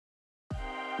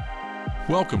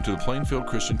Welcome to the Plainfield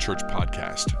Christian Church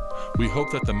podcast. We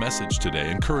hope that the message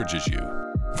today encourages you.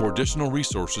 For additional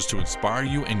resources to inspire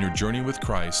you in your journey with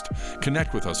Christ,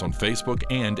 connect with us on Facebook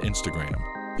and Instagram.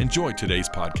 Enjoy today's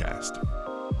podcast.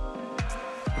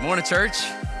 Good morning, church.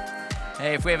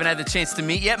 Hey, if we haven't had the chance to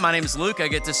meet yet, my name is Luke. I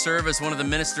get to serve as one of the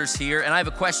ministers here, and I have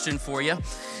a question for you.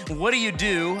 What do you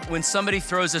do when somebody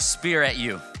throws a spear at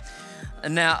you?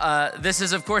 Now, this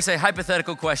is, of course, a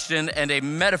hypothetical question and a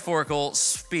metaphorical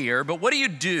spear, but what do you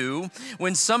do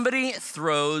when somebody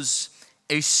throws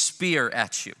a spear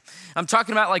at you? I'm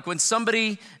talking about like when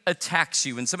somebody attacks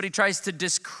you, when somebody tries to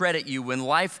discredit you, when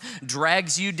life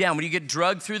drags you down, when you get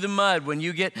dragged through the mud, when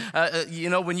you get,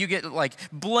 when you get like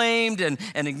blamed and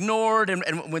ignored,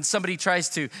 and when somebody tries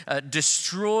to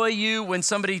destroy you, when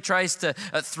somebody tries to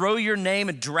throw your name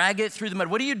and drag it through the mud.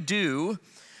 What do you do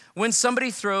when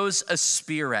somebody throws a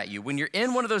spear at you? When you're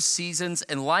in one of those seasons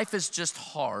and life is just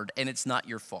hard and it's not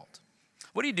your fault.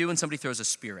 What do you do when somebody throws a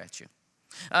spear at you?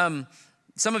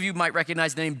 Some of you might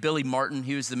recognize the name Billy Martin.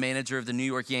 He was the manager of the New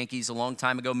York Yankees a long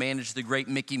time ago, managed the great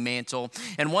Mickey Mantle.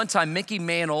 And one time, Mickey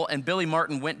Mantle and Billy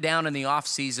Martin went down in the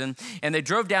offseason, and they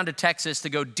drove down to Texas to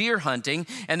go deer hunting,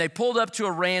 and they pulled up to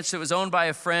a ranch that was owned by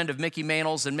a friend of Mickey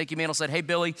Mantle's, and Mickey Mantle said, "Hey,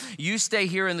 Billy, you stay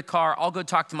here in the car. I'll go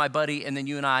talk to my buddy, and then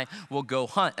you and I will go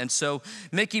hunt." And so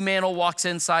Mickey Mantle walks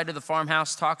inside to the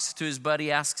farmhouse, talks to his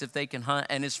buddy, asks if they can hunt,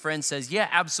 and his friend says, "Yeah,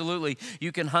 absolutely.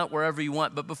 You can hunt wherever you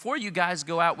want. But before you guys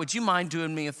go out, would you mind doing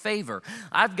me a favor?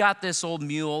 I've got this old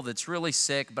mule that's really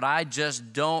sick, but I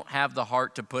just don't have the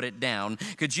heart to put it down.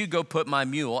 Could you go put my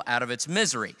mule out of its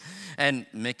misery?" And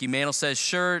Mickey Mantle says,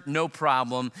 "Sure, no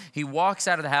problem." He walks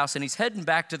out of the house and he's heading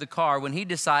back to the car when he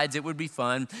decides it would be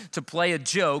fun to play a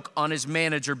joke on his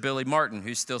manager, Billy Martin,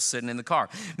 who's still sitting in the car.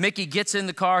 Mickey gets in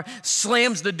the car,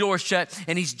 slams the door shut,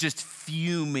 and he's just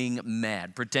fuming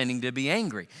mad, pretending to be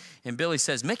angry. And Billy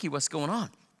says, "Mickey, what's going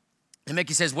on?" And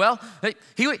Mickey says, "Well,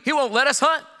 he won't let us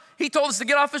hunt. He told us to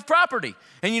get off his property.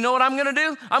 And you know what I'm going to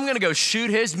do? I'm going to go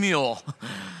shoot his mule."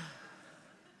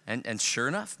 And sure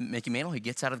enough, Mickey Mantle, he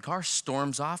gets out of the car,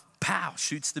 storms off, pow,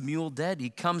 shoots the mule dead. He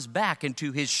comes back, and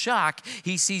to his shock,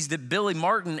 he sees that Billy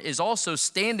Martin is also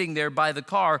standing there by the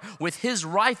car with his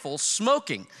rifle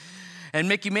smoking. And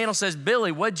Mickey Mantle says,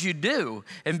 "Billy, what'd you do?"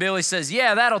 And Billy says,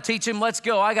 "Yeah, that'll teach him. Let's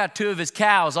go. I got 2 of his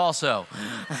cows also."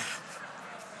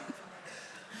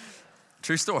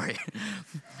 True story.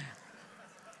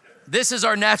 This is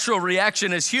our natural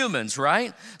reaction as humans,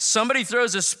 right? Somebody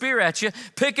throws a spear at you,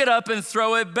 pick it up and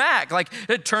throw it back. Like,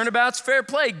 turnabout's fair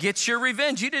play, get your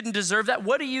revenge. You didn't deserve that.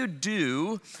 What do you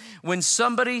do when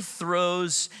somebody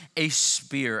throws a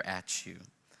spear at you?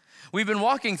 We've been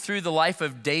walking through the life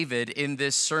of David in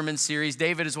this sermon series.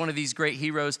 David is one of these great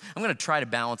heroes. I'm going to try to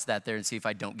balance that there and see if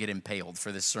I don't get impaled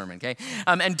for this sermon, okay?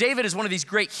 And David is one of these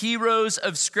great heroes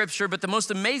of Scripture, but the most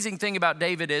amazing thing about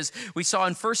David is we saw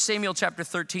in 1 Samuel chapter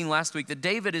 13 last week that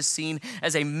David is seen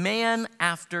as a man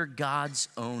after God's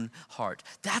own heart.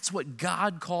 That's what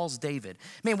God calls David.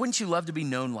 Man, wouldn't you love to be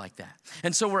known like that?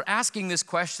 And so we're asking this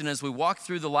question as we walk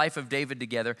through the life of David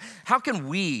together. How can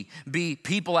we be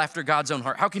people after God's own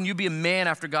heart? How can you be a man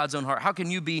after God's own heart? How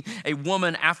can you be a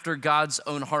woman after God's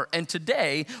own heart? And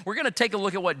today, we're going to take a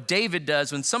look at what David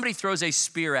does when somebody throws a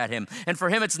spear at him. And for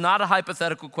him, it's not a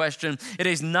hypothetical question. It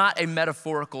is not a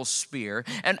metaphorical spear.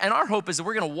 And our hope is that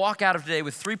we're going to walk out of today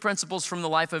with 3 principles from the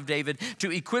life of David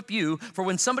to equip you for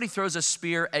when somebody throws a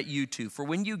spear at you too, for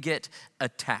when you get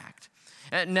attacked.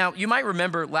 Now, you might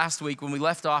remember last week when we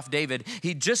left off David,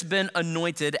 he'd just been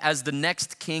anointed as the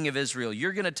next king of Israel.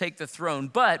 You're going to take the throne,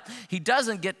 but he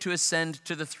doesn't get to ascend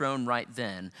to the throne right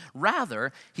then.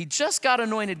 Rather, he just got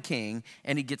anointed king,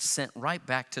 and he gets sent right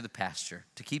back to the pasture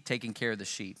to keep taking care of the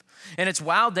sheep. And it's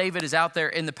while David is out there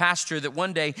in the pasture that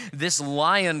one day this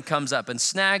lion comes up and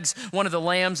snags one of the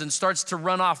lambs and starts to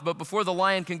run off. But before the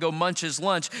lion can go munch his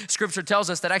lunch, Scripture tells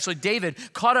us that actually David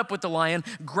caught up with the lion,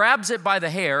 grabs it by the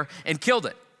hair, and killed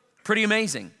it. Pretty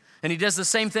amazing. And he does the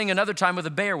same thing another time with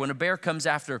a bear, when a bear comes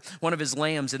after one of his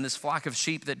lambs in this flock of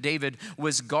sheep that David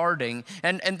was guarding.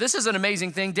 And this is an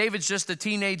amazing thing. David's just a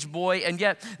teenage boy, and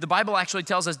yet the Bible actually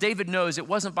tells us David knows it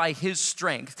wasn't by his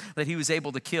strength that he was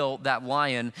able to kill that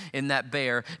lion and that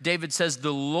bear. David says,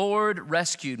 "The Lord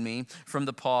rescued me from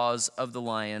the paws of the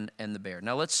lion and the bear."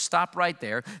 Now let's stop right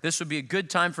there. This would be a good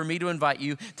time for me to invite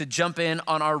you to jump in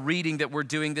on our reading that we're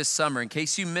doing this summer. In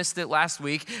case you missed it last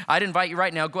week, I'd invite you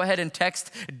right now, go ahead and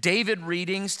text David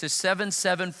readings to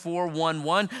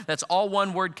 77411. That's all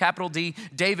one word, capital D,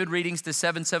 David readings to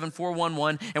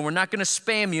 77411. And we're not going to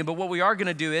spam you, but what we are going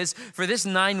to do is, for this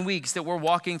 9 weeks that we're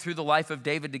walking through the life of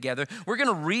David together, we're going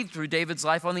to read through David's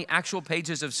life on the actual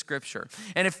pages of Scripture.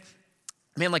 And if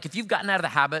Man, like if you've gotten out of the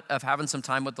habit of having some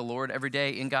time with the Lord every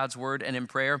day in God's word and in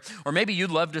prayer, or maybe you'd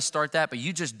love to start that, but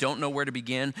you just don't know where to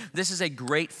begin, this is a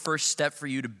great first step for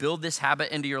you to build this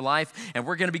habit into your life. And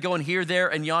we're gonna be going here, there,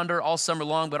 and yonder all summer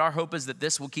long, but our hope is that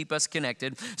this will keep us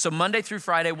connected. So Monday through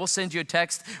Friday, we'll send you a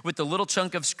text with the little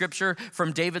chunk of scripture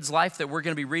from David's life that we're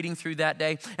gonna be reading through that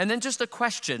day, and then just a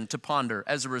question to ponder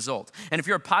as a result. And if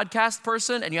you're a podcast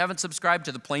person and you haven't subscribed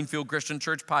to the Plainfield Christian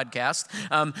Church podcast,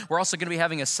 we're also gonna be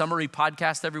having a summary podcast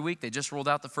every week. They just rolled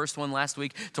out the first one last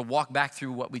week to walk back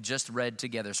through what we just read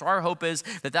together. So our hope is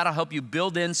that that'll help you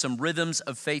build in some rhythms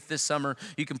of faith this summer.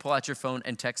 You can pull out your phone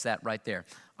and text that right there.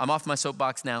 I'm off my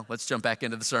soapbox now. Let's jump back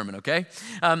into the sermon, okay?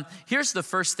 Here's the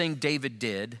first thing David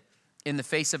did in the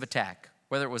face of attack,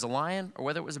 whether it was a lion or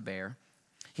whether it was a bear.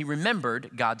 He remembered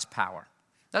God's power.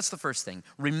 That's the first thing.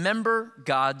 Remember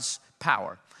God's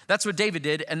power. That's what David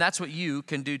did, and that's what you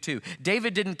can do too.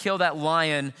 David didn't kill that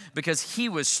lion because he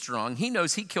was strong. He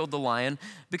knows he killed the lion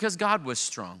because God was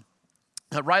strong.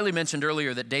 Riley mentioned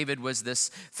earlier that David was this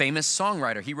famous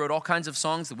songwriter. He wrote all kinds of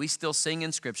songs that we still sing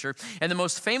in Scripture. And the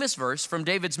most famous verse from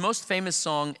David's most famous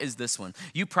song is this one.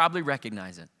 You probably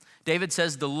recognize it. David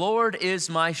says, "The Lord is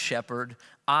my shepherd,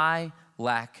 I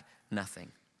lack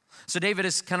nothing." So David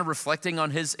is kind of reflecting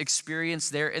on his experience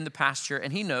there in the pasture,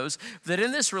 and he knows that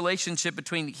in this relationship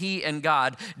between he and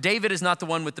God, David is not the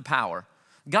one with the power.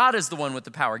 God is the one with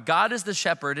the power. God is the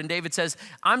shepherd, and David says,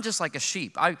 I'm just like a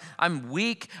sheep. I'm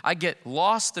weak. I get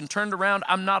lost and turned around.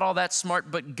 I'm not all that smart,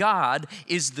 but God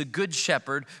is the good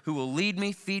shepherd who will lead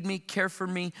me, feed me, care for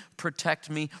me, protect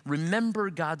me. Remember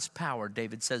God's power,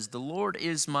 David says. The Lord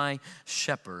is my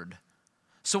shepherd.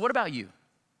 So what about you?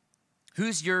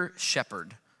 Who's your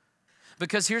shepherd?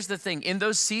 Because here's the thing, in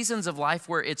those seasons of life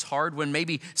where it's hard, when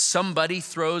maybe somebody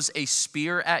throws a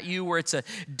spear at you, where it's a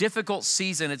difficult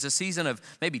season, it's a season of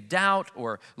maybe doubt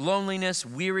or loneliness,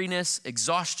 weariness,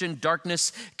 exhaustion,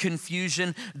 darkness,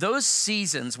 confusion, those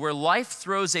seasons where life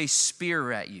throws a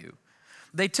spear at you,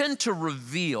 they tend to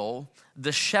reveal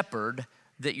the shepherd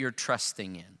that you're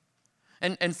trusting in.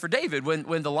 And for David,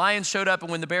 when the lion showed up and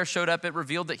when the bear showed up, it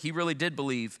revealed that he really did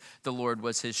believe the Lord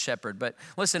was his shepherd. But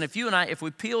listen, if you and I, if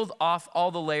we peeled off all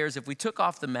the layers, if we took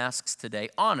off the masks today,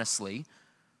 honestly,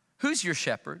 who's your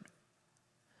shepherd?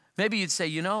 Maybe you'd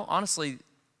say, honestly,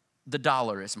 the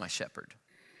dollar is my shepherd,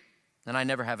 and I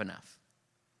never have enough.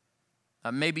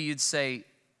 Maybe you'd say,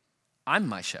 I'm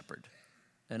my shepherd,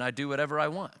 and I do whatever I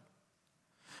want.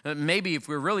 Maybe if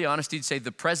we're really honest, you'd say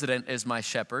the president is my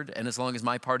shepherd, and as long as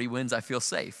my party wins, I feel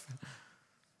safe.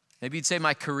 Maybe you'd say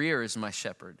my career is my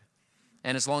shepherd,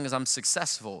 and as long as I'm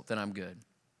successful, then I'm good.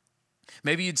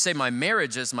 Maybe you'd say my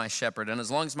marriage is my shepherd, and as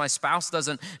long as my spouse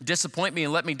doesn't disappoint me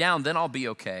and let me down, then I'll be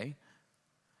okay.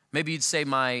 Maybe you'd say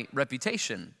my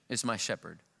reputation is my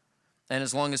shepherd, and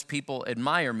as long as people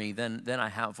admire me, then I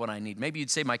have what I need. Maybe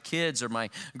you'd say my kids or my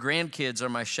grandkids are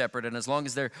my shepherd, and as long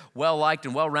as they're well-liked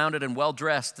and well-rounded and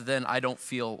well-dressed, then I don't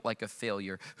feel like a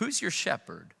failure. Who's your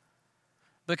shepherd?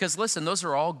 Because listen, those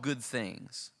are all good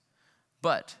things.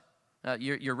 But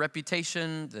your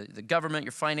reputation, the government,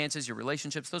 your finances, your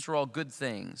relationships, those are all good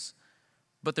things.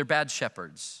 But they're bad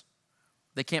shepherds.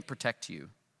 They can't protect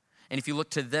you. And if you look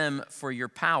to them for your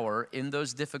power in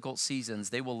those difficult seasons,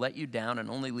 they will let you down and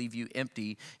only leave you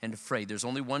empty and afraid. There's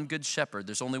only one good shepherd.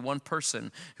 There's only one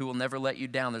person who will never let you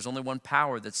down. There's only one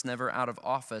power that's never out of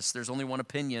office. There's only one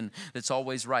opinion that's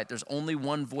always right. There's only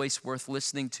one voice worth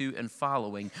listening to and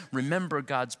following. Remember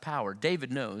God's power.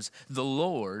 David knows the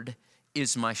Lord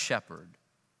is my shepherd.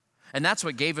 And that's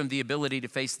what gave him the ability to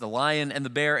face the lion and the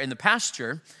bear in the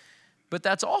pasture. But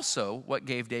that's also what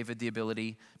gave David the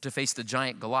ability to face the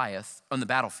giant Goliath on the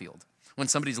battlefield, when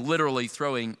somebody's literally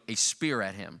throwing a spear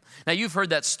at him. Now, you've heard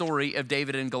that story of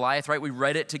David and Goliath, right? We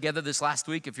read it together this last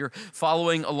week. If you're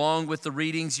following along with the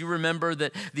readings, you remember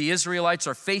that the Israelites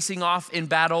are facing off in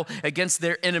battle against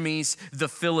their enemies, the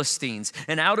Philistines.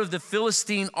 And out of the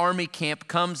Philistine army camp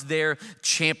comes their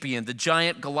champion, the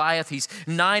giant Goliath. He's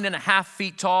 9.5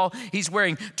 feet tall. He's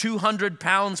wearing 200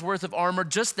 pounds worth of armor.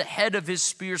 Just the head of his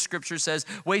spear, scripture says,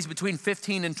 weighs between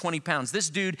 15 and 20 pounds. This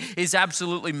dude is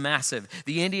absolutely massive.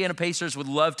 The Indiana Pacers would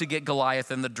love to get Goliath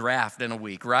in the draft in a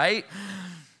week, right?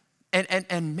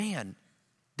 And man,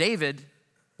 David,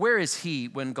 where is he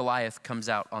when Goliath comes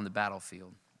out on the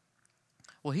battlefield?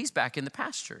 Well, he's back in the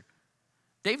pasture.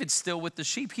 David's still with the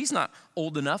sheep. He's not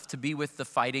old enough to be with the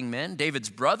fighting men.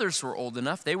 David's brothers were old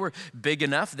enough. They were big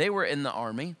enough. They were in the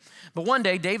army. But one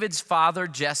day, David's father,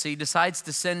 Jesse, decides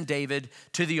to send David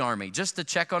to the army just to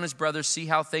check on his brothers, see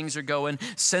how things are going,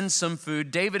 send some food.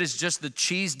 David is just the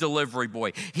cheese delivery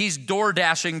boy. He's door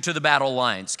dashing to the battle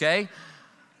lines, okay?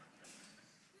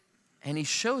 And he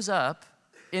shows up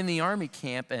in the army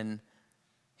camp and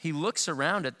he looks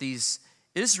around at these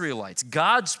Israelites,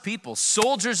 God's people,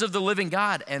 soldiers of the living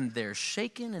God, and they're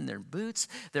shaking in their boots,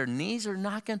 their knees are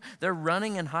knocking, they're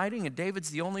running and hiding, and David's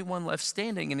the only one left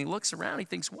standing, and he looks around, he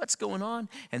thinks, what's going on?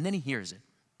 And then he hears it.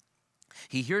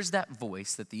 He hears that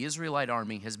voice that the Israelite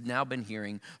army has now been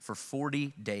hearing for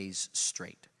 40 days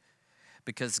straight.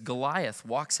 Because Goliath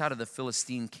walks out of the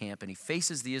Philistine camp and he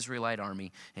faces the Israelite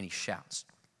army and he shouts.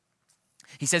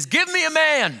 He says, "Give me a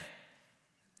man.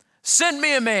 Send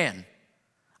me a man.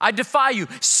 I defy you.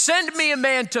 Send me a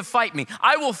man to fight me.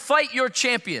 I will fight your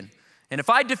champion. And if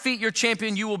I defeat your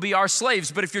champion, you will be our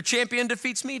slaves. But if your champion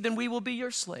defeats me, then we will be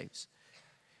your slaves."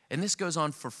 And this goes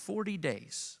on for 40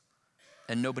 days,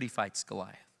 and nobody fights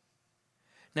Goliath.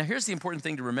 Now, here's the important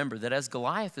thing to remember, that as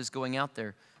Goliath is going out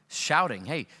there shouting,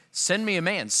 "Hey, send me a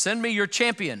man, send me your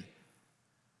champion,"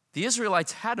 the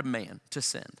Israelites had a man to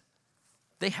send.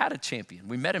 They had a champion.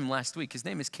 We met him last week. His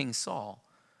name is King Saul.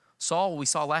 Saul, we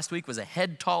saw last week, was a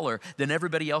head taller than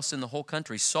everybody else in the whole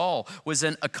country. Saul was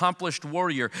an accomplished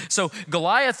warrior. So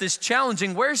Goliath is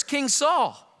challenging, where's King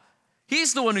Saul?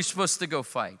 He's the one who's supposed to go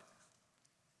fight.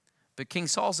 But King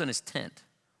Saul's in his tent,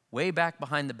 way back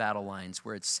behind the battle lines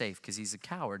where it's safe, because he's a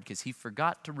coward, because he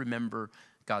forgot to remember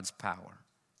God's power.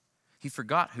 He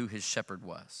forgot who his shepherd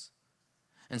was.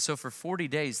 And so for 40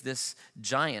 days, this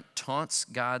giant taunts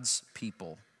God's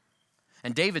people.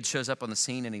 And David shows up on the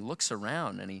scene and he looks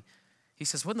around and he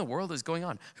says, what in the world is going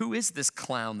on? Who is this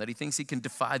clown that he thinks he can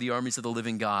defy the armies of the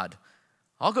living God?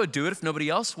 I'll go do it if nobody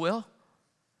else will.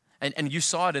 And you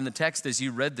saw it in the text as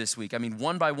you read this week. I mean,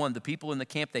 one by one, the people in the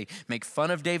camp, they make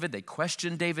fun of David, they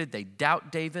question David, they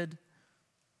doubt David.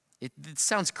 It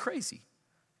sounds crazy.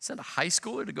 Send a high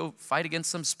schooler to go fight against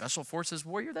some special forces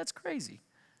warrior? That's crazy.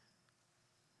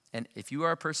 And if you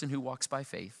are a person who walks by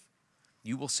faith,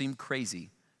 you will seem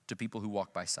crazy to people who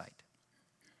walk by sight.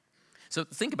 So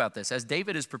think about this. As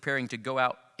David is preparing to go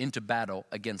out into battle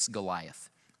against Goliath,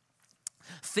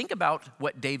 think about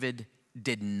what David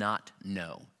did not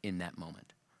know in that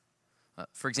moment.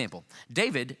 For example,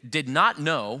 David did not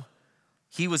know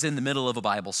he was in the middle of a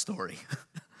Bible story.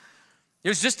 It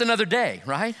was just another day,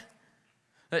 right?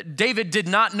 David did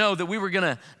not know that we were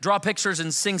going to draw pictures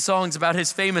and sing songs about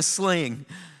his famous sling.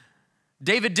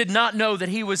 David did not know that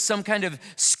he was some kind of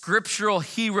scriptural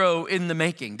hero in the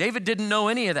making. David didn't know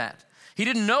any of that. He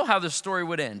didn't know how the story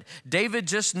would end. David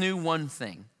just knew one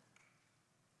thing.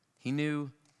 He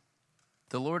knew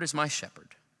the Lord is my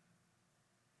shepherd.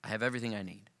 I have everything I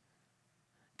need.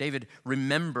 David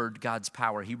remembered God's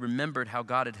power. He remembered how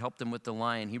God had helped him with the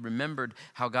lion. He remembered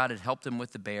how God had helped him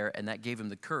with the bear, and that gave him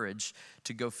the courage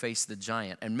to go face the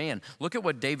giant. And man, look at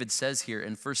what David says here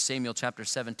in 1 Samuel chapter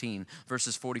 17,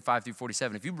 verses 45 through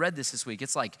 47. If you read this week,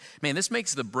 it's like, man, this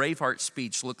makes the Braveheart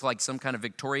speech look like some kind of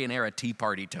Victorian era Tea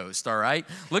Party toast, all right?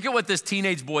 Look at what this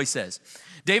teenage boy says.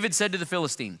 David said to the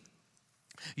Philistine,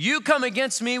 "You come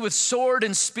against me with sword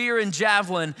and spear and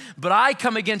javelin, but I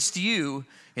come against you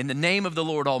in the name of the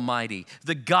Lord Almighty,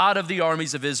 the God of the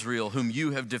armies of Israel, whom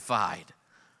you have defied.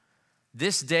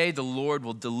 This day the Lord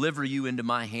will deliver you into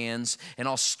my hands, and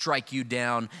I'll strike you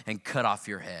down and cut off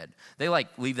your head." They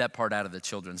leave that part out of the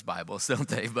children's Bibles, don't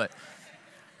they? But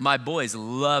my boys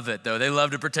love it, though. They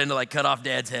love to pretend to cut off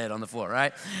dad's head on the floor,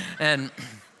 right? And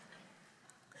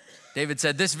David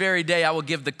said, "This very day I will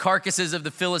give the carcasses of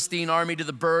the Philistine army to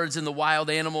the birds and the wild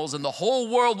animals, and the whole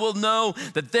world will know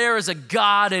that there is a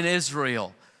God in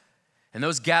Israel. And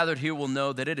those gathered here will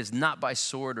know that it is not by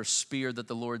sword or spear that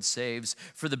the Lord saves,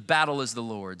 for the battle is the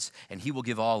Lord's, and he will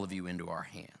give all of you into our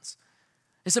hands."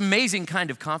 It's amazing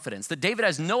kind of confidence that David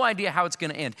has no idea how it's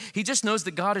going to end. He just knows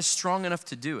that God is strong enough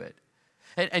to do it.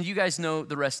 And you guys know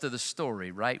the rest of the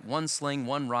story, right? One sling,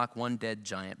 one rock, one dead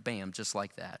giant, bam, just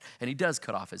like that. And he does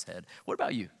cut off his head. What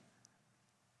about you?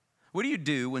 What do you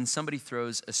do when somebody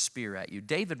throws a spear at you?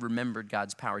 David remembered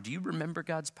God's power. Do you remember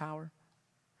God's power?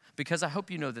 Because I hope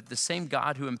you know that the same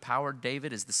God who empowered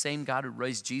David is the same God who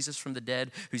raised Jesus from the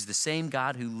dead, who's the same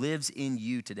God who lives in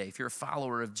you today. If you're a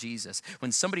follower of Jesus,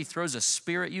 when somebody throws a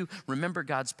spear at you, remember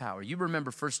God's power. You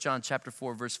remember 1 John chapter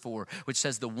 4, verse 4, which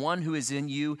says the one who is in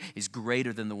you is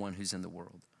greater than the one who's in the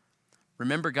world.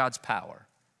 Remember God's power.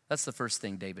 That's the first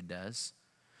thing David does.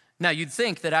 Now, you'd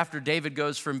think that after David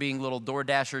goes from being little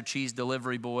DoorDasher, cheese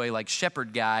delivery boy,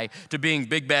 shepherd guy, to being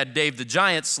Big Bad Dave the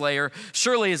Giant Slayer,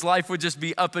 surely his life would just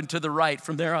be up and to the right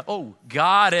from there on. Oh,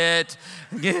 got it.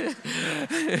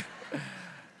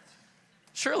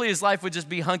 Surely his life would just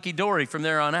be hunky-dory from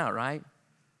there on out, right?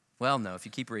 Well, no, if you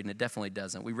keep reading, it definitely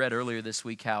doesn't. We read earlier this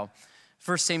week how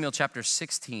 1 Samuel chapter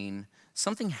 16,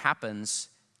 something happens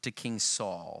to King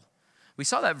Saul. We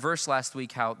saw that verse last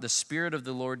week, how the Spirit of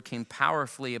the Lord came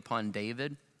powerfully upon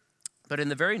David. But in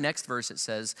the very next verse, it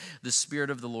says, the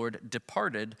Spirit of the Lord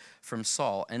departed from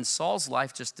Saul. And Saul's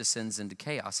life just descends into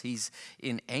chaos. He's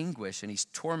in anguish and he's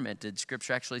tormented.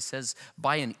 Scripture actually says,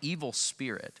 by an evil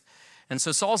spirit. And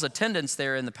so Saul's attendants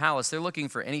there in the palace, they're looking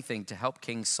for anything to help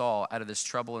King Saul out of this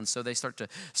trouble. And so they start to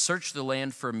search the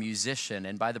land for a musician.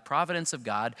 And by the providence of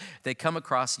God, they come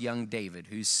across young David,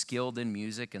 who's skilled in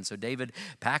music. And so David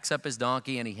packs up his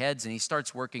donkey and he heads and he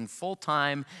starts working full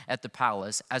time at the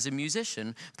palace as a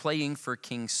musician, playing for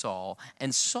King Saul.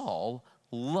 And Saul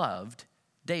loved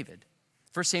David.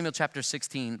 1 Samuel chapter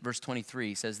 16, verse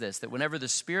 23 says this, that whenever the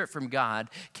Spirit from God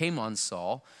came on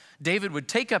Saul, David would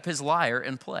take up his lyre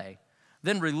and play.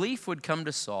 Then relief would come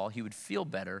to Saul, he would feel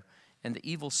better, and the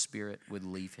evil spirit would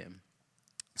leave him.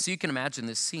 So you can imagine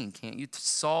this scene, can't you?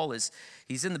 Saul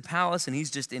he's in the palace and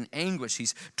he's just in anguish.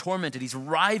 He's tormented, he's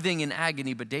writhing in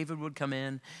agony, but David would come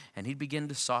in and he'd begin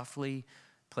to softly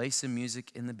play some music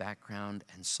in the background,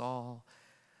 and Saul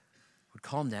would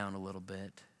calm down a little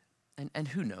bit. And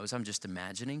who knows, I'm just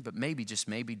imagining, but maybe, just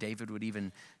maybe, David would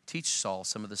even teach Saul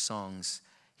some of the songs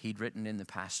he'd written in the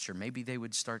pasture. Maybe they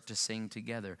would start to sing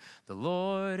together. The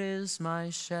Lord is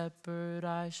my shepherd,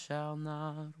 I shall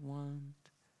not want.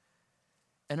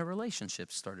 And a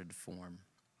relationship started to form.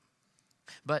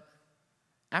 But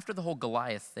after the whole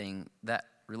Goliath thing, that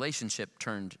relationship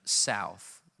turned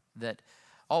south. That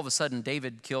all of a sudden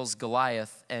David kills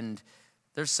Goliath, and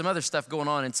there's some other stuff going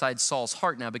on inside Saul's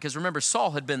heart now, because remember, Saul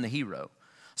had been the hero.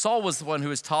 Saul was the one who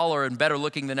was taller and better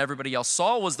looking than everybody else.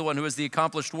 Saul was the one who was the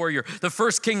accomplished warrior, the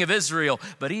first king of Israel.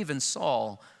 But even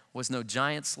Saul was no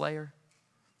giant slayer.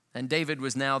 And David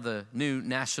was now the new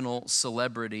national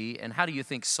celebrity. And how do you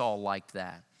think Saul liked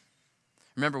that?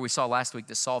 Remember, we saw last week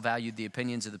that Saul valued the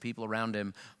opinions of the people around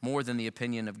him more than the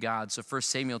opinion of God. So 1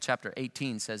 Samuel chapter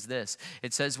 18 says this.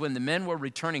 It says, when the men were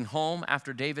returning home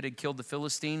after David had killed the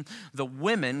Philistine, the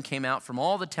women came out from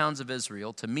all the towns of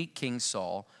Israel to meet King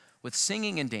Saul, with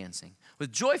singing and dancing,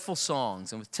 with joyful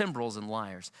songs and with timbrels and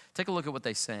lyres. Take a look at what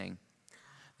they sang.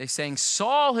 They sang,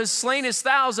 Saul has slain his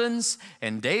thousands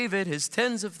and David his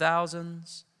tens of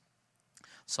thousands.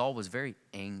 Saul was very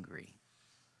angry.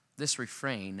 This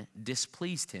refrain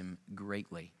displeased him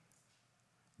greatly.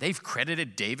 They've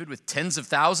credited David with tens of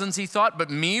thousands, he thought, but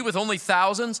me with only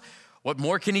thousands? What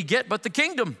more can he get but the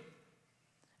kingdom?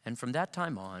 And from that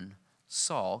time on,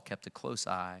 Saul kept a close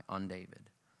eye on David.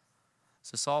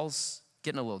 So Saul's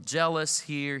getting a little jealous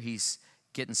here. He's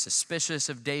getting suspicious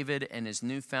of David and his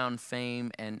newfound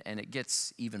fame, and it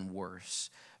gets even worse.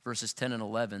 Verses 10 and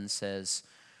 11 says,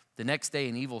 the next day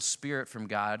an evil spirit from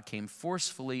God came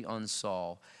forcefully on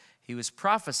Saul. He was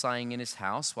prophesying in his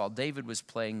house while David was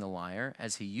playing the lyre,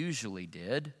 as he usually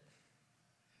did.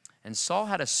 And Saul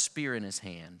had a spear in his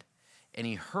hand, and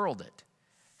he hurled it,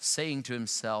 saying to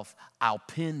himself, I'll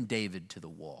pin David to the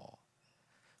wall.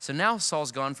 So now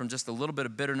Saul's gone from just a little bit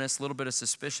of bitterness, a little bit of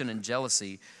suspicion and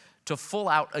jealousy to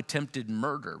full-out attempted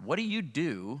murder. What do you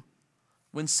do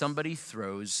when somebody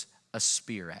throws a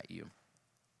spear at you?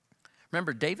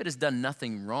 Remember, David has done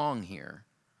nothing wrong here.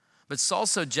 But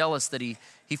Saul's so jealous that he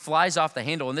flies off the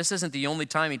handle. And this isn't the only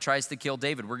time he tries to kill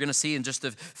David. We're going to see in just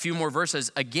a few more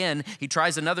verses. Again, he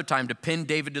tries another time to pin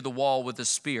David to the wall with a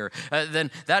spear.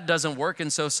 Then that doesn't work.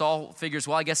 And so Saul figures,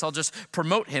 well, I guess I'll just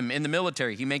promote him in the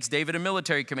military. He makes David a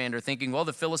military commander, thinking, well,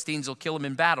 the Philistines will kill him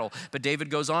in battle. But David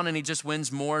goes on and he just wins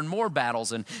more and more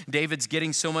battles. And David's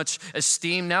getting so much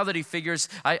esteem now that he figures,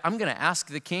 I'm going to ask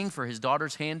the king for his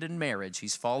daughter's hand in marriage.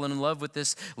 He's fallen in love with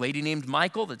this lady named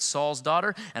Michal, that's Saul's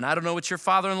daughter. And I don't know what your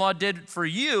father-in-law did for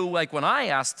you, like when I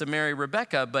asked to marry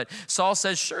Rebekah, but Saul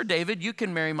says, sure, David, you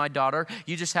can marry my daughter.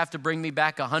 You just have to bring me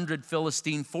back 100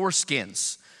 Philistine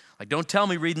foreskins. Like, don't tell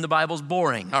me reading the Bible's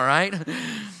boring, all right?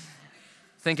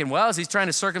 Thinking, well, as he's trying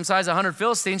to circumcise 100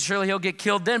 Philistines, surely he'll get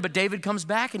killed then. But David comes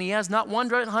back and he has not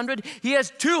 100, he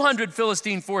has 200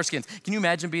 Philistine foreskins. Can you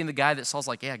imagine being the guy that Saul's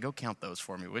like, yeah, go count those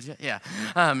for me, would you? Yeah.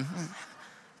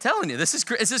 Telling you, this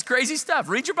is crazy stuff.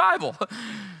 Read your Bible.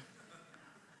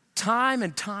 Time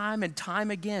and time and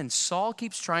time again, Saul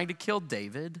keeps trying to kill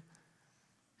David.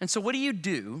 And so what do you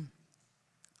do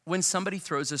when somebody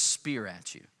throws a spear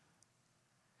at you?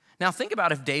 Now think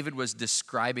about if David was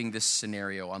describing this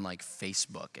scenario on like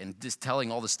Facebook and just telling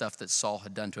all the stuff that Saul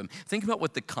had done to him. Think about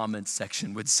what the comments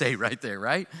section would say right there,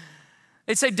 right?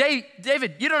 They'd say,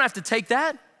 David, you don't have to take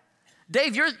that.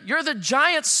 Dave, you're the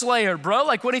giant slayer, bro.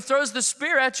 Like when he throws the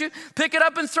spear at you, pick it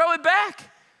up and throw it back.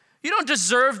 You don't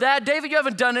deserve that, David. You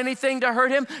haven't done anything to hurt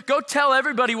him. Go tell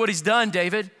everybody what he's done,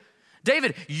 David.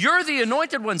 David, you're the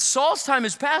anointed one. Saul's time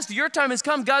is past. Your time has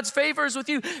come. God's favor is with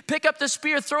you. Pick up the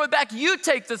spear, throw it back. You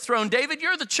take the throne. David,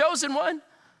 you're the chosen one.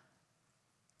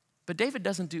 But David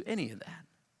doesn't do any of that.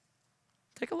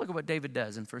 Take a look at what David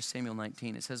does in 1 Samuel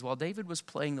 19. It says, while David was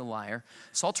playing the lyre,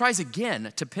 Saul tries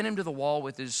again to pin him to the wall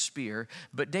with his spear,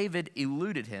 but David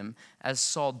eluded him as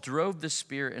Saul drove the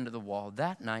spear into the wall.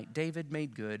 That night, David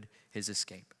made good his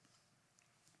escape.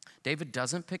 David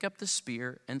doesn't pick up the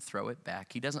spear and throw it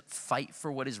back. He doesn't fight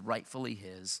for what is rightfully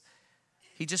his.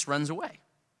 He just runs away.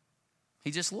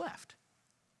 He just left.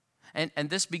 And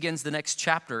this begins the next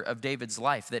chapter of David's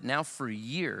life, that now for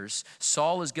years,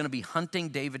 Saul is going to be hunting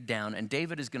David down, and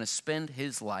David is going to spend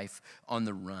his life on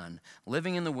the run,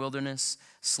 living in the wilderness,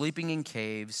 sleeping in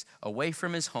caves, away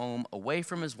from his home, away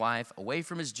from his wife, away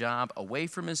from his job, away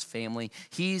from his family.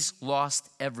 He's lost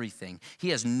everything. He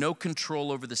has no control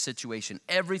over the situation.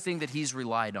 Everything that he's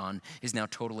relied on is now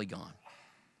totally gone.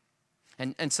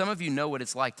 And some of you know what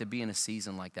it's like to be in a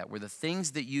season like that, where the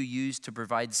things that you use to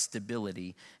provide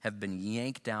stability have been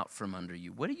yanked out from under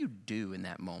you. What do you do in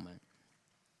that moment?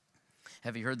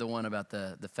 Have you heard the one about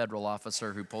the federal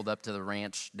officer who pulled up to the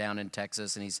ranch down in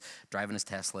Texas, and he's driving his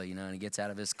Tesla, and he gets out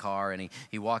of his car, and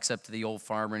he walks up to the old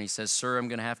farmer, and he says, sir, I'm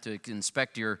going to have to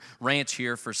inspect your ranch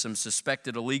here for some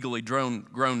suspected illegally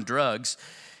grown drugs.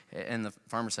 And the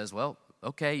farmer says, well,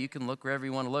 okay, you can look wherever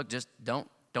you want to look. Just don't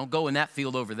go in that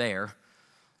field over there.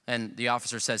 And the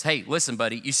officer says, hey, listen,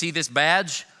 buddy, you see this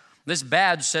badge? This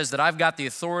badge says that I've got the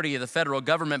authority of the federal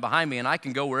government behind me, and I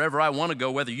can go wherever I want to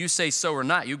go, whether you say so or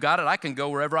not. You got it? I can go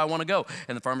wherever I want to go.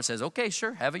 And the farmer says, okay,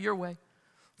 sure, have it your way.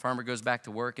 Farmer goes back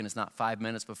to work, and it's not 5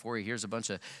 minutes before he hears a bunch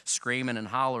of screaming and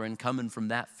hollering coming from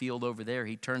that field over there.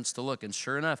 He turns to look, and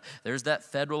sure enough, there's that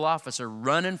federal officer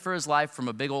running for his life from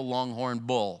a big old longhorn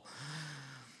bull.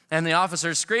 And the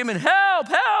officer's screaming, help,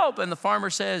 help. And the farmer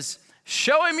says,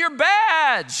 show him your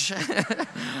badge.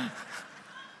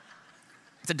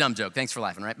 It's a dumb joke. Thanks for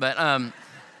laughing, right? But man,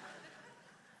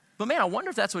 I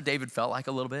wonder if that's what David felt like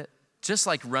a little bit. Just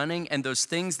like running, and those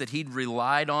things that he'd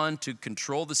relied on to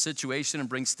control the situation and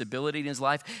bring stability in his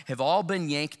life have all been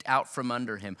yanked out from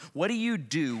under him. What do you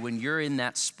do when you're in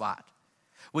that spot?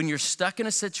 When you're stuck in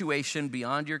a situation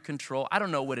beyond your control? I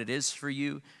don't know what it is for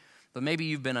you. But maybe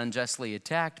you've been unjustly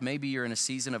attacked. Maybe you're in a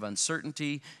season of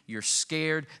uncertainty. You're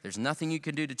scared. There's nothing you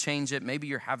can do to change it. Maybe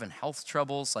you're having health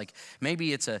troubles. Like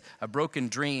maybe it's a broken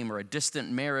dream or a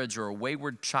distant marriage or a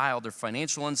wayward child or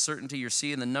financial uncertainty. You're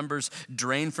seeing the numbers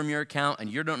drain from your account and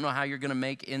you don't know how you're going to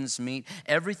make ends meet.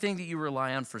 Everything that you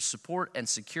rely on for support and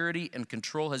security and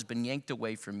control has been yanked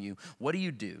away from you. What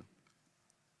do?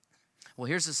 Well,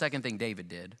 here's the second thing David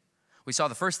did. We saw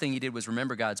the first thing he did was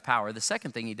remember God's power. The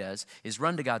second thing he does is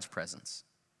run to God's presence.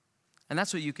 And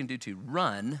that's what you can do too.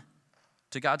 Run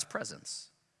to God's presence.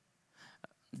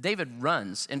 David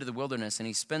runs into the wilderness and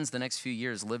he spends the next few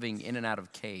years living in and out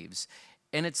of caves.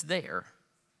 And it's there,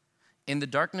 in the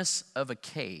darkness of a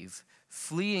cave,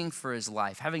 fleeing for his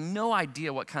life, having no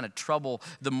idea what kind of trouble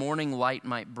the morning light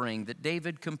might bring, that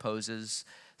David composes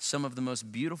some of the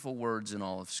most beautiful words in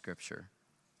all of Scripture.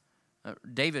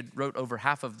 David wrote over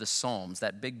half of the Psalms,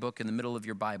 that big book in the middle of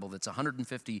your Bible that's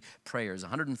 150 prayers,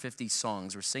 150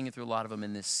 songs. We're singing through a lot of them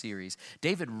in this series.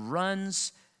 David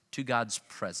runs to God's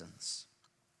presence.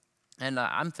 And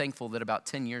I'm thankful that about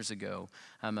 10 years ago,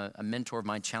 a mentor of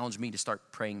mine challenged me to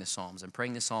start praying the Psalms. And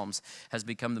praying the Psalms has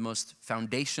become the most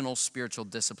foundational spiritual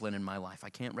discipline in my life. I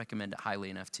can't recommend it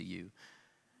highly enough to you.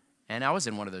 And I was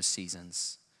in one of those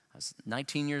seasons. I was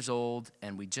 19 years old,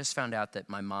 and we just found out that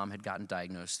my mom had gotten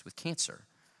diagnosed with cancer.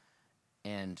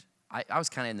 And I was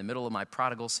kind of in the middle of my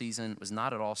prodigal season, was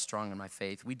not at all strong in my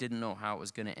faith. We didn't know how it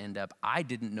was going to end up. I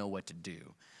didn't know what to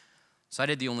do. So I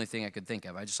did the only thing I could think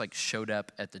of. I just showed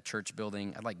up at the church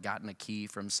building. I'd gotten a key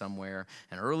from somewhere.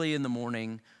 And early in the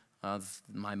morning of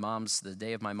the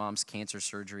day of my mom's cancer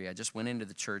surgery, I just went into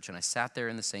the church and I sat there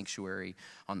in the sanctuary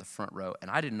on the front row. And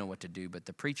I didn't know what to do, but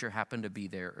the preacher happened to be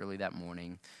there early that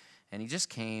morning. And he just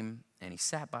came and he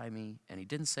sat by me and he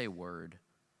didn't say a word.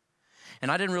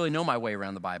 And I didn't really know my way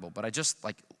around the Bible, but I just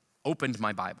opened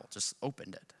my Bible, just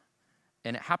opened it.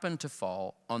 And it happened to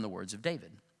fall on the words of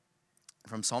David.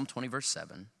 From Psalm 20, verse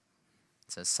 7,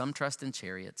 it says, some trust in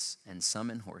chariots and some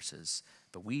in horses,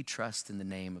 but we trust in the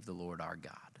name of the Lord our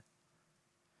God.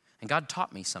 And God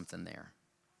taught me something there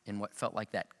in what felt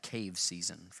like that cave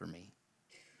season for me.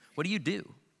 What do you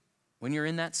do when you're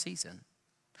in that season?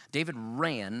 David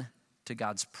ran to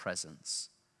God's presence.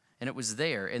 And it was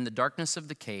there in the darkness of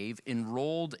the cave,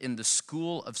 enrolled in the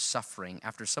school of suffering,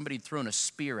 after somebody had thrown a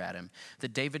spear at him,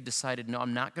 that David decided, no,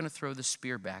 I'm not going to throw the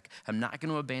spear back. I'm not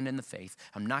going to abandon the faith.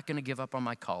 I'm not going to give up on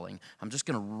my calling. I'm just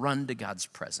going to run to God's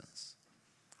presence.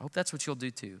 I hope that's what you'll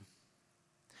do too.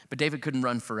 But David couldn't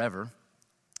run forever.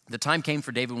 The time came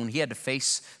for David when he had to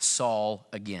face Saul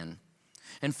again.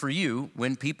 And for you,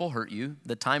 when people hurt you,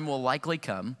 the time will likely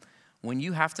come when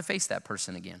you have to face that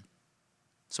person again.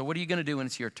 So what are you going to do when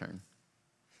it's your turn?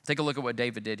 Take a look at what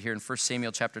David did here in 1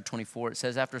 Samuel chapter 24. It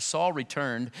says, after Saul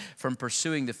returned from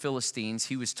pursuing the Philistines,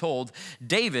 he was told,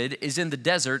 David is in the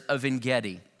desert of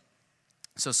En-Gedi.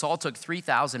 So Saul took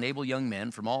 3,000 able young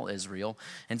men from all Israel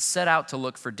and set out to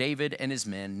look for David and his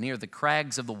men near the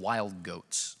crags of the wild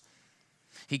goats.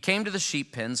 He came to the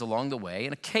sheep pens along the way,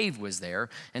 and a cave was there,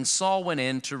 and Saul went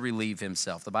in to relieve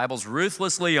himself. The Bible's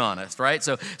ruthlessly honest, right?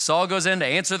 So Saul goes in to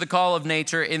answer the call of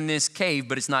nature in this cave,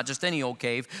 but it's not just any old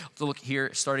cave. Look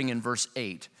here, starting in verse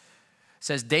 8. It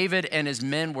says, David and his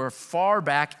men were far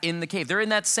back in the cave. They're in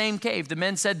that same cave. The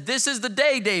men said, this is the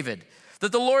day, David,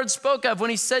 that the Lord spoke of when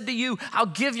he said to you, I'll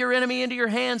give your enemy into your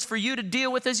hands for you to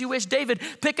deal with as you wish. David,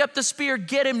 pick up the spear,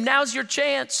 get him, now's your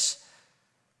chance.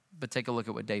 But take a look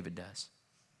at what David does.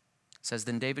 It says,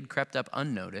 then David crept up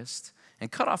unnoticed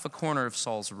and cut off a corner of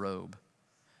Saul's robe.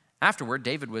 Afterward,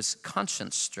 David was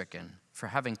conscience-stricken for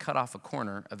having cut off a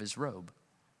corner of his robe.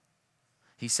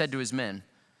 He said to his men,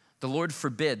 the Lord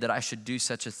forbid that I should do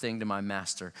such a thing to my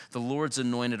master, the Lord's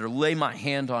anointed, or lay my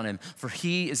hand on him, for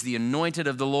he is the anointed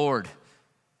of the Lord.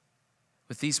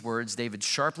 With these words, David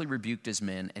sharply rebuked his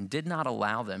men and did not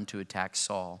allow them to attack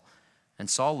Saul. And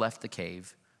Saul left the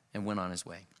cave and went on his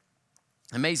way.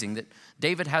 Amazing that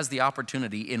David has the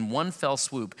opportunity in one fell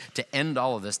swoop to end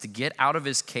all of this, to get out of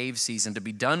his cave season, to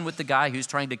be done with the guy who's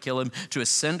trying to kill him, to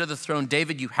ascend to the throne.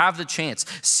 David, you have the chance.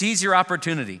 Seize your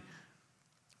opportunity.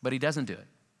 But he doesn't do it.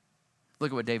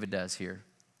 Look at what David does here.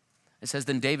 It says,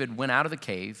 then David went out of the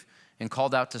cave and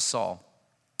called out to Saul,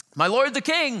 my lord the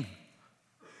king.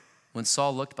 When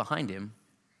Saul looked behind him,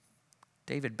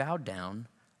 David bowed down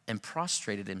and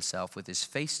prostrated himself with his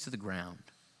face to the ground.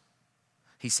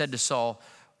 He said to Saul,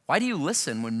 why do you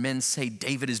listen when men say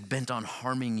David is bent on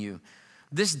harming you?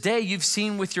 This day you've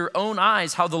seen with your own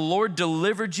eyes how the Lord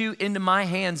delivered you into my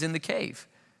hands in the cave.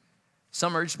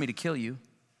 Some urged me to kill you,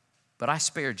 but I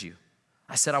spared you.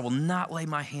 I said, I will not lay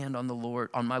my hand on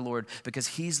my Lord, because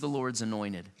he's the Lord's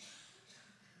anointed.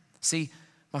 See,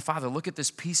 my father, look at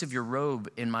this piece of your robe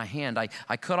in my hand.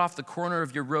 I cut off the corner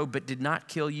of your robe, but did not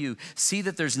kill you. See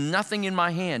that there's nothing in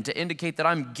my hand to indicate that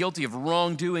I'm guilty of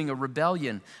wrongdoing or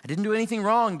rebellion. I didn't do anything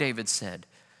wrong, David said,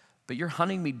 but you're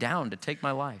hunting me down to take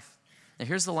my life. Now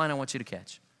here's the line I want you to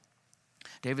catch.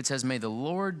 David says, may the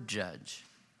Lord judge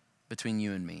between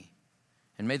you and me,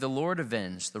 and may the Lord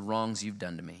avenge the wrongs you've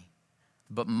done to me,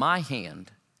 but my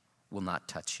hand will not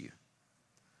touch you.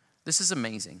 This is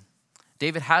amazing.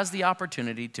 David has the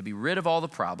opportunity to be rid of all the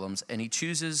problems, and he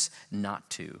chooses not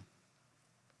to.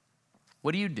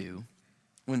 What do you do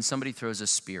when somebody throws a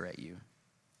spear at you?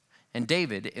 And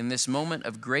David, in this moment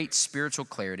of great spiritual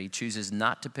clarity, chooses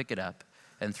not to pick it up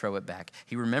and throw it back.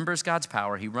 He remembers God's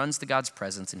power. He runs to God's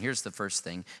presence. And here's the first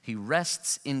thing. He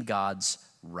rests in God's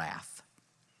wrath.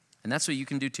 And that's what you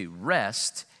can do too.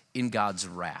 Rest in God's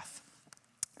wrath.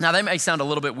 Now, that may sound a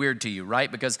little bit weird to you,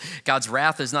 right? Because God's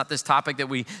wrath is not this topic that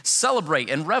we celebrate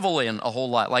and revel in a whole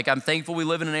lot. Like, I'm thankful we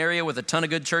live in an area with a ton of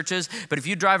good churches, but if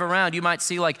you drive around, you might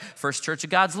see like First Church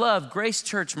of God's Love, Grace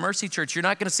Church, Mercy Church. You're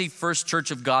not going to see First Church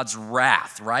of God's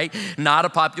Wrath, right? Not a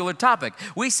popular topic.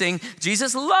 We sing,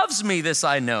 Jesus loves me, this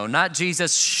I know, not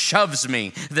Jesus shoves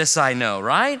me, this I know,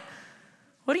 right?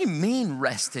 What do you mean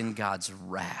rest in God's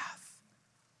wrath?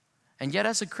 And yet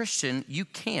as a Christian, you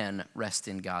can rest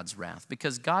in God's wrath,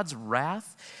 because God's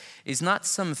wrath is not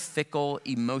some fickle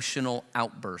emotional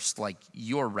outburst like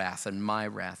your wrath and my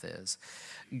wrath is.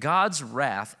 God's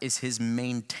wrath is his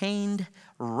maintained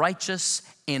righteous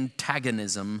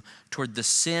antagonism toward the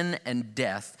sin and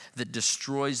death that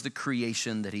destroys the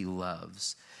creation that he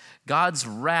loves. God's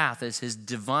wrath is his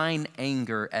divine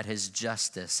anger at his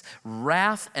justice.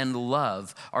 Wrath and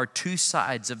love are two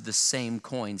sides of the same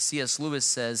coin. C.S. Lewis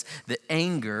says that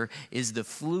anger is the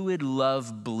fluid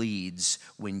love bleeds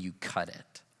when you cut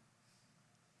it.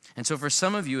 And so for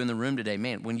some of you in the room today,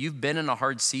 man, when you've been in a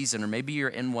hard season, or maybe you're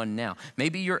in one now,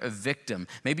 maybe you're a victim,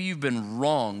 maybe you've been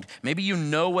wronged, maybe you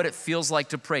know what it feels like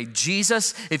to pray,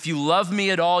 Jesus, if you love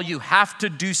me at all, you have to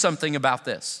do something about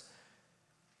this.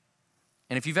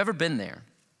 And if you've ever been there,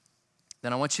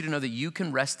 then I want you to know that you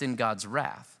can rest in God's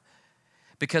wrath,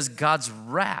 because God's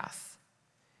wrath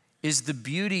is the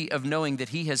beauty of knowing that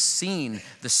he has seen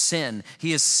the sin.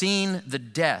 He has seen the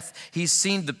death. He's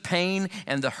seen the pain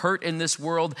and the hurt in this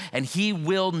world, and he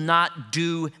will not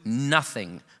do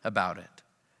nothing about it.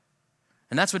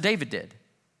 And that's what David did.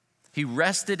 He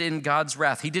rested in God's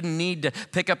wrath. He didn't need to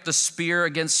pick up the spear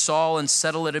against Saul and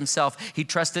settle it himself. He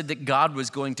trusted that God was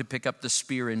going to pick up the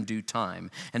spear in due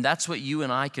time. And that's what you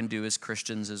and I can do as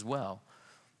Christians as well.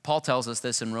 Paul tells us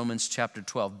this in Romans chapter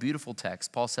 12, beautiful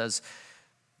text. Paul says,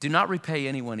 do not repay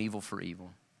anyone evil for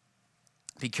evil.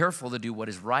 Be careful to do what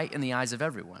is right in the eyes of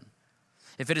everyone.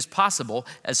 If it is possible,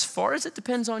 as far as it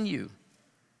depends on you,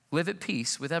 live at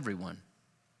peace with everyone.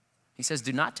 He says,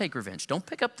 do not take revenge. Don't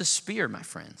pick up the spear, my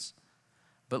friends,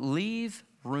 but leave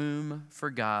room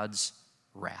for God's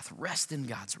wrath. Rest in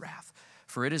God's wrath.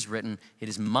 For it is written, it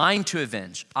is mine to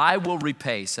avenge. I will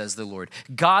repay, says the Lord.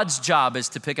 God's job is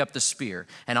to pick up the spear.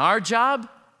 And our job,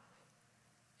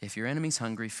 if your enemy's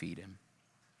hungry, feed him.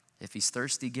 If he's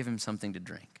thirsty, give him something to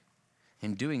drink.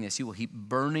 In doing this, you will heap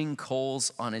burning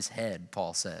coals on his head,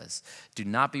 Paul says. Do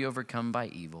not be overcome by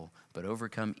evil, but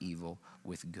overcome evil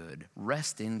with good.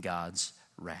 Rest in God's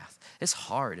wrath. It's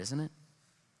hard, isn't it?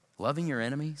 Loving your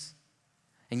enemies.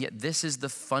 And yet this is the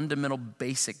fundamental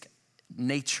basic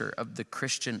nature of the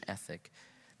Christian ethic.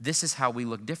 This is how we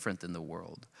look different than the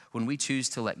world, when we choose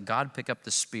to let God pick up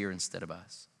the spear instead of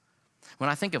us. When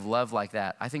I think of love like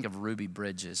that, I think of Ruby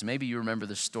Bridges. Maybe you remember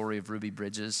the story of Ruby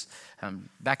Bridges.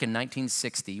 Back in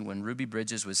 1960, when Ruby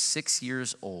Bridges was 6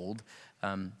 years old,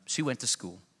 she went to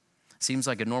school. Seems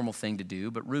like a normal thing to do,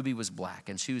 but Ruby was black,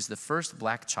 and she was the first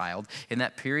black child in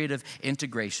that period of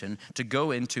integration to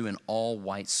go into an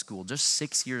all-white school, just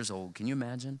 6 years old. Can you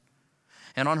imagine?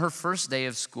 And on her first day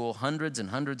of school, hundreds and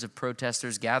hundreds of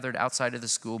protesters gathered outside of the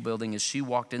school building as she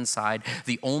walked inside,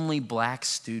 the only black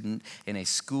student in a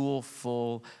school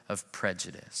full of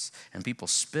prejudice. And people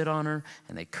spit on her,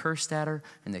 and they cursed at her,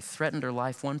 and they threatened her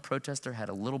life. One protester had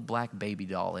a little black baby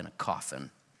doll in a coffin.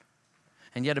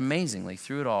 And yet amazingly,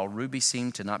 through it all, Ruby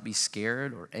seemed to not be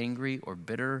scared or angry or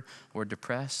bitter or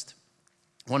depressed.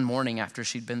 One morning after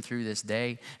she'd been through this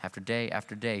day after day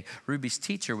after day, Ruby's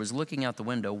teacher was looking out the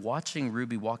window, watching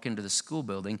Ruby walk into the school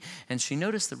building, and she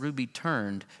noticed that Ruby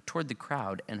turned toward the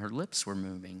crowd and her lips were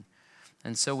moving.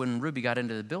 And so when Ruby got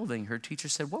into the building, her teacher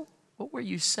said, what were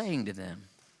you saying to them?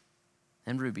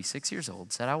 And Ruby, 6 years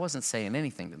old, said, I wasn't saying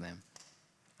anything to them.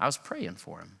 I was praying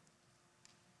for them.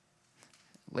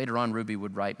 Later on, Ruby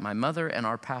would write, my mother and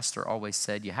our pastor always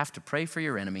said, you have to pray for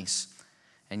your enemies,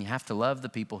 and you have to love the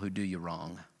people who do you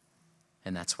wrong.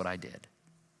 And that's what I did.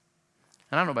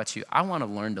 And I don't know about you, I want to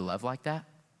learn to love like that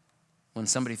when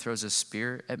somebody throws a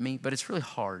spear at me, but it's really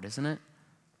hard, isn't it?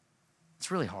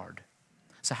 It's really hard.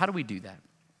 So how do we do that?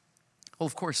 Well,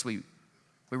 of course, we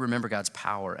remember God's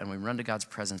power, and we run to God's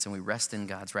presence, and we rest in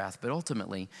God's wrath. But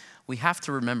ultimately, we have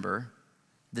to remember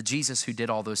the Jesus who did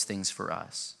all those things for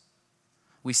us.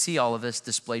 We see all of this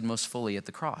displayed most fully at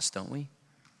the cross, don't we?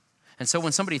 And so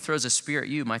when somebody throws a spear at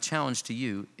you, my challenge to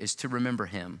you is to remember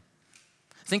him.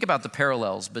 Think about the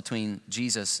parallels between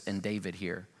Jesus and David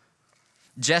here.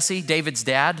 Jesse, David's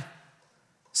dad,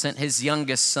 sent his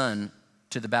youngest son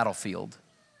to the battlefield.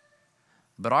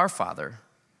 But our Father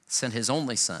sent his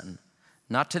only son,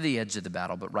 not to the edge of the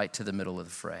battle, but right to the middle of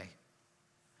the fray.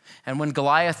 And when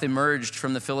Goliath emerged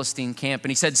from the Philistine camp and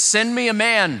he said, send me a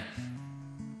man,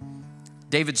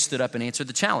 David stood up and answered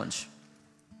the challenge.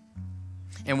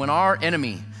 And when our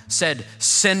enemy said,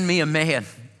 send me a man,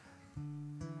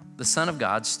 the Son of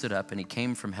God stood up and he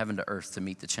came from heaven to earth to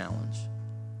meet the challenge.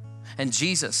 And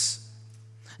Jesus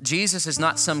is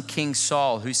not some King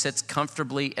Saul who sits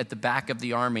comfortably at the back of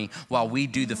the army while we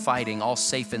do the fighting, all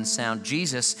safe and sound.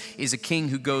 Jesus is a king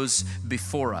who goes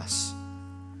before us.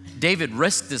 David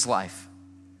risked his life.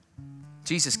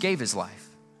 Jesus gave his life.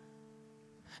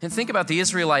 And think about the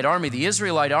Israelite army. The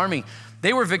Israelite army,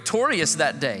 they were victorious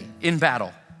that day in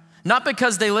battle. Not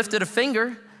because they lifted a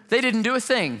finger. They didn't do a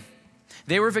thing.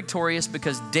 They were victorious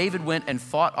because David went and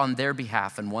fought on their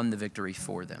behalf and won the victory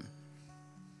for them.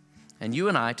 And you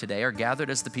and I today are gathered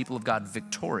as the people of God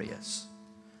victorious,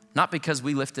 not because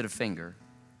we lifted a finger,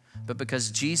 but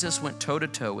because Jesus went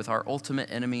toe-to-toe with our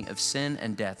ultimate enemy of sin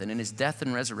and death. And in his death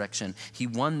and resurrection, he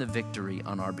won the victory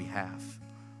on our behalf.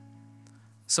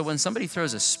 So when somebody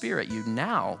throws a spear at you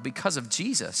now, because of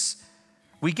Jesus,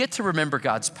 we get to remember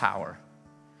God's power.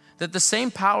 That the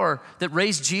same power that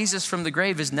raised Jesus from the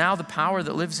grave is now the power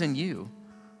that lives in you.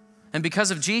 And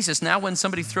because of Jesus, now when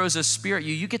somebody throws a spear at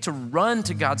you, you get to run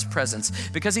to God's presence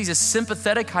because he's a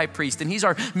sympathetic high priest and he's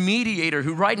our mediator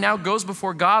who right now goes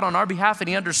before God on our behalf and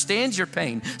he understands your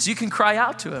pain so you can cry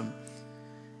out to him.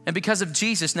 And because of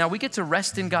Jesus, now we get to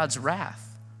rest in God's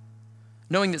wrath.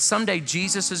 knowing that someday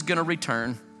Jesus is going to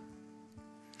return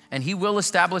and he will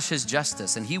establish his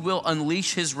justice and he will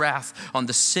unleash his wrath on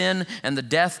the sin and the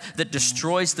death that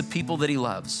destroys the people that he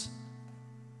loves.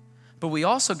 But we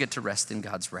also get to rest in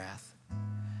God's wrath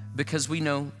because we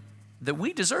know that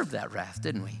we deserve that wrath,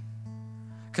 didn't we?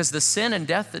 Because the sin and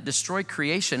death that destroy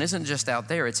creation isn't just out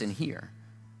there, it's in here.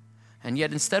 And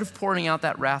yet instead of pouring out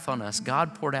that wrath on us,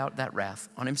 God poured out that wrath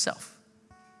on himself.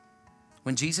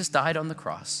 When Jesus died on the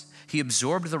cross, he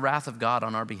absorbed the wrath of God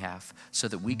on our behalf so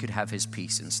that we could have his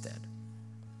peace instead.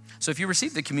 So if you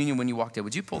received the communion when you walked in,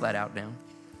 would you pull that out now?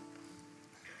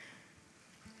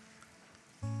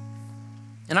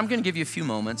 And I'm going to give you a few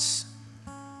moments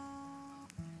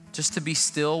just to be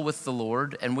still with the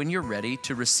Lord. And when you're ready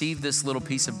to receive this little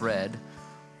piece of bread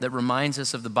that reminds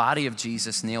us of the body of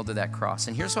Jesus nailed to that cross.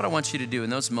 And here's what I want you to do in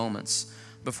those moments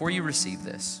before you receive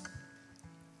this.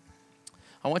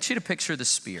 I want you to picture the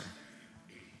spear.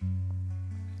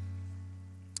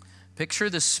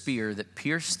 Picture the spear that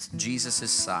pierced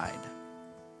Jesus' side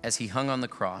as he hung on the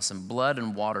cross and blood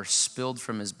and water spilled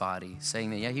from his body, saying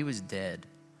that, yeah, he was dead.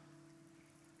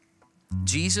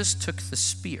 Jesus took the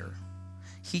spear.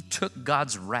 He took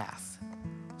God's wrath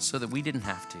so that we didn't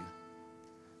have to,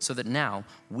 so that now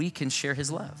we can share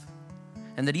his love.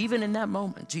 And that even in that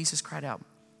moment, Jesus cried out,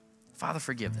 Father,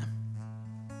 forgive them.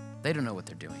 They don't know what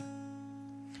they're doing.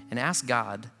 And ask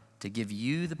God to give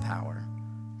you the power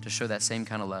to show that same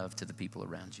kind of love to the people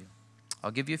around you.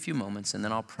 I'll give you a few moments and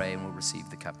then I'll pray and we'll receive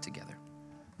the cup together.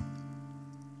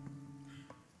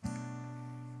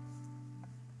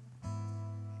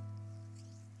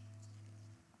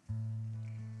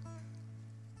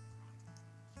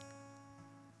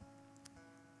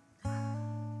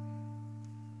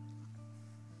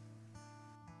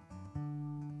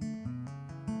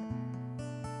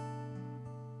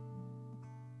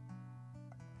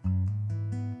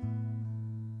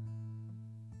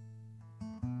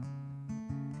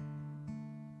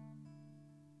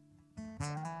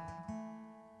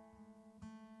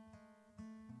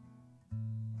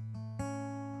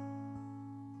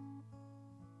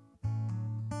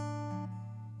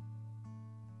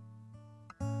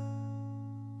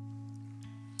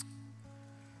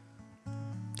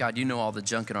 God, you know all the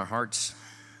junk in our hearts.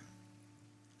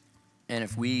 And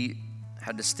if we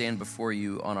had to stand before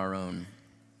you on our own,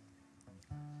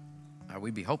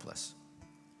 we'd be hopeless,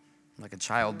 like a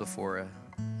child before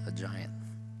a giant.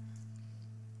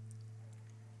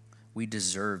 We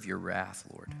deserve your wrath,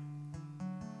 Lord.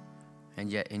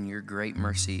 And yet in your great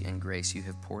mercy and grace, you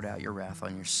have poured out your wrath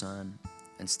on your Son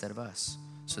instead of us,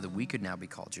 so that we could now be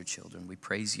called your children. We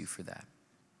praise you for that.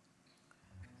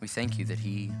 We thank you that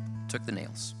he took the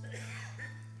nails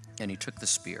and he took the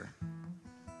spear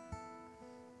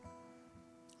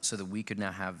so that we could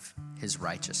now have his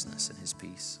righteousness and his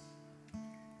peace.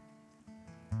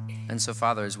 And so,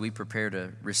 Father, as we prepare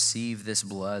to receive this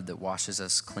blood that washes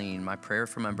us clean, my prayer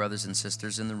for my brothers and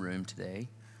sisters in the room today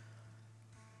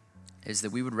is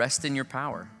that we would rest in your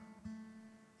power,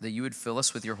 that you would fill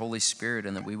us with your Holy Spirit,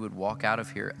 and that we would walk out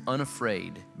of here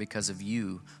unafraid because of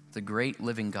you, the great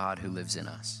living God who lives in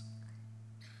us.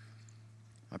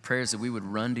 My prayer is that we would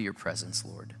run to your presence,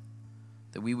 Lord,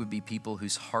 that we would be people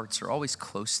whose hearts are always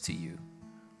close to you,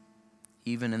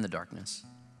 even in the darkness.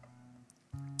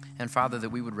 And Father, that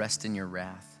we would rest in your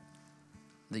wrath,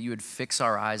 that you would fix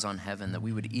our eyes on heaven, that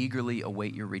we would eagerly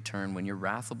await your return when your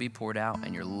wrath will be poured out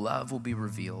and your love will be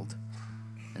revealed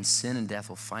and sin and death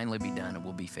will finally be done and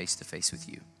we'll be face to face with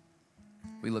you.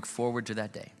 We look forward to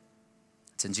that day.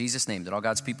 It's in Jesus' name that all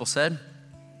God's people said,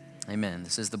 amen.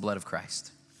 This is the blood of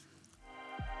Christ.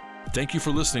 Thank you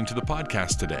for listening to the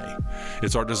podcast today.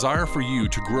 It's our desire for you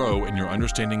to grow in your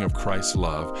understanding of Christ's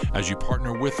love as you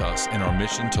partner with us in our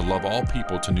mission to love all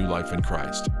people to new life in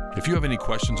Christ. If you have any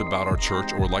questions about our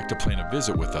church or would like to plan a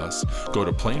visit with us, go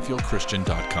to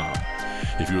plainfieldchristian.com.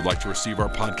 If you would like to receive our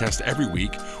podcast every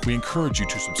week, we encourage you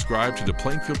to subscribe to the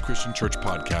Plainfield Christian Church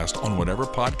podcast on whatever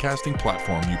podcasting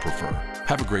platform you prefer.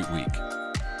 Have a great week.